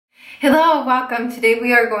Hello, welcome. Today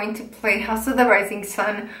we are going to play House of the Rising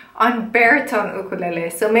Sun on Baritone Ukulele.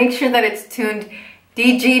 So make sure that it's tuned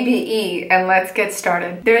DGBE and let's get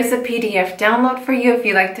started. There is a PDF download for you if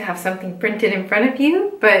you like to have something printed in front of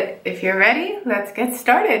you, but if you're ready, let's get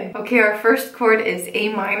started. Okay, our first chord is A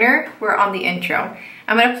minor. We're on the intro.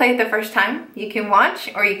 I'm gonna play it the first time. You can watch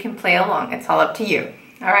or you can play along. It's all up to you.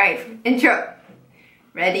 All right, intro.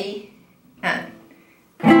 Ready, and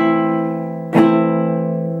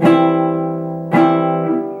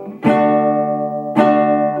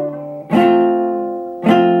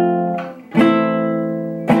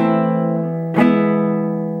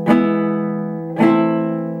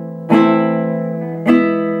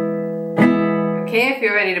okay, if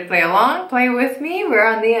you're ready to play along, play with me. We're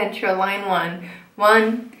on the intro, line 1.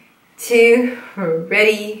 1, 2,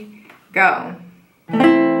 ready, go.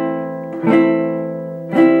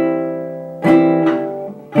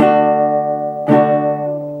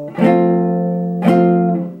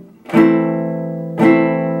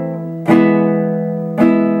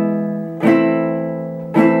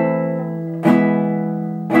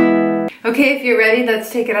 Okay, if you're ready,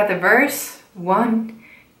 let's take it at the verse. 1,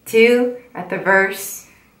 2, at the verse,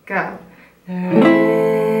 go.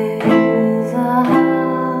 There is a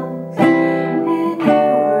house in New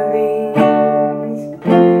Orleans.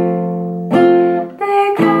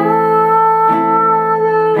 They call the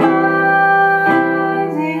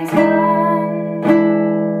rising sun,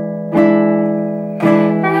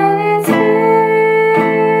 and it's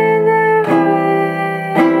been the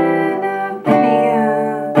rain of many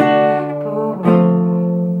a poor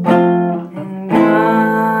and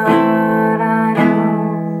God I know.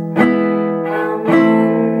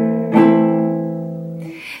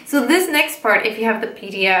 So this next part, if you have the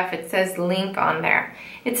PDF, it says link on there.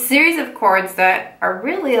 It's a series of chords that are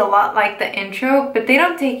really a lot like the intro, but they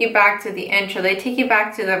don't take you back to the intro, they take you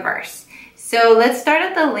back to the verse. So let's start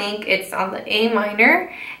at the link. It's on the A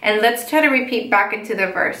minor, and let's try to repeat back into the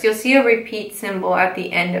verse. You'll see a repeat symbol at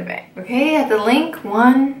the end of it. Okay, at the link,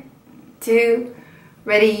 1, 2,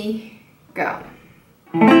 ready, go.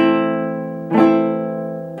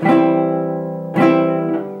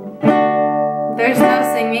 There's no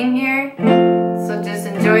singing here, so just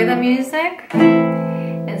enjoy the music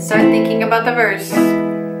and start thinking about the verse.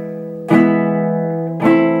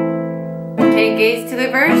 Okay, gaze to the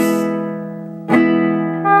verse.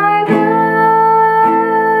 My brother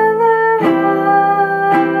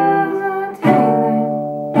was a tailor.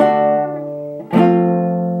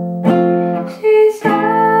 She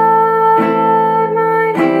started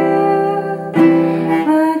my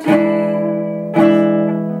new jeans.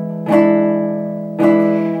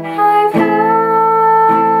 I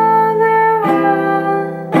found there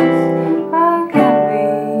was a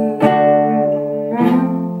camping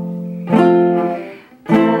ground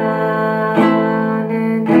down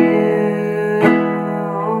in New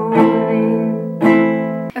Orleans.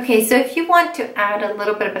 Okay, so if you want to add a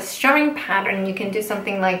little bit of a strumming pattern, you can do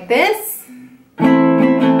something like this.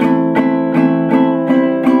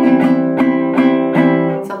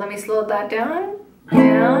 So let me slow that down.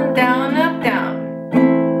 Down, down, up, down.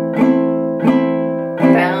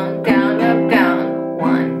 Down, down, up, down.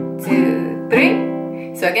 1, 2,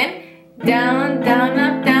 3. So again, down, down,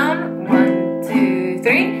 up, down. 1, 2,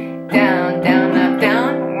 3. Down, down, up,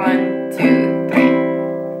 down. 1, 2, 3.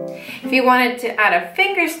 If you wanted to add a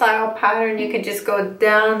finger style pattern, you could just go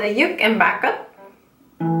down the uke and back up.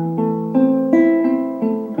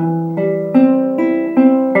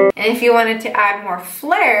 And if you wanted to add more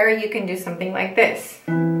flair, you can do something like this.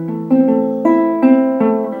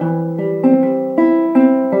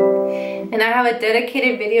 And I have a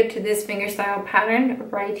dedicated video to this fingerstyle pattern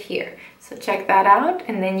right here. So check that out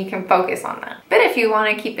and then you can focus on that. But if you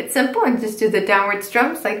want to keep it simple and just do the downward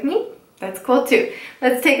strums like me, that's cool too.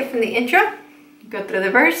 Let's take it from the intro, go through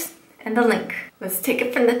the verse and the link. Let's take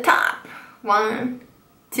it from the top. 1,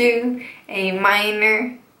 2, A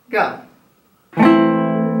minor, go.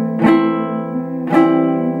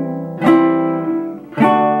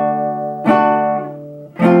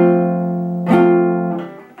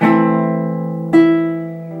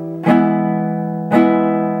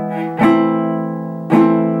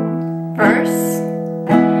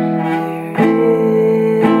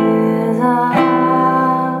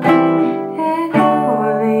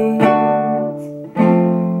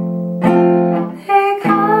 They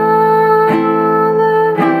call the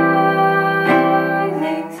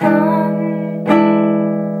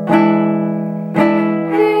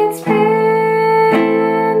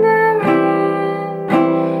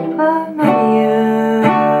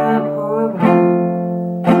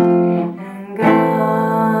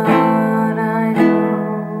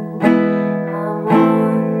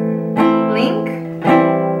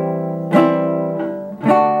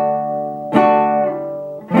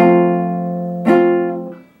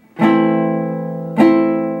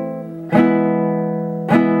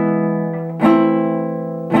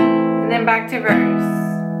back to verse.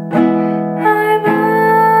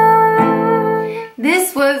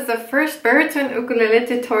 This was the first baritone ukulele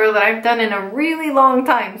tutorial that I've done in a really long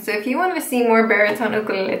time. So if you want to see more baritone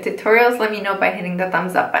ukulele tutorials, let me know by hitting the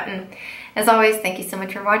thumbs up button. As always, thank you so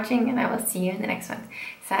much for watching, and I will see you in the next one.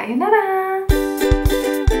 Sayonara!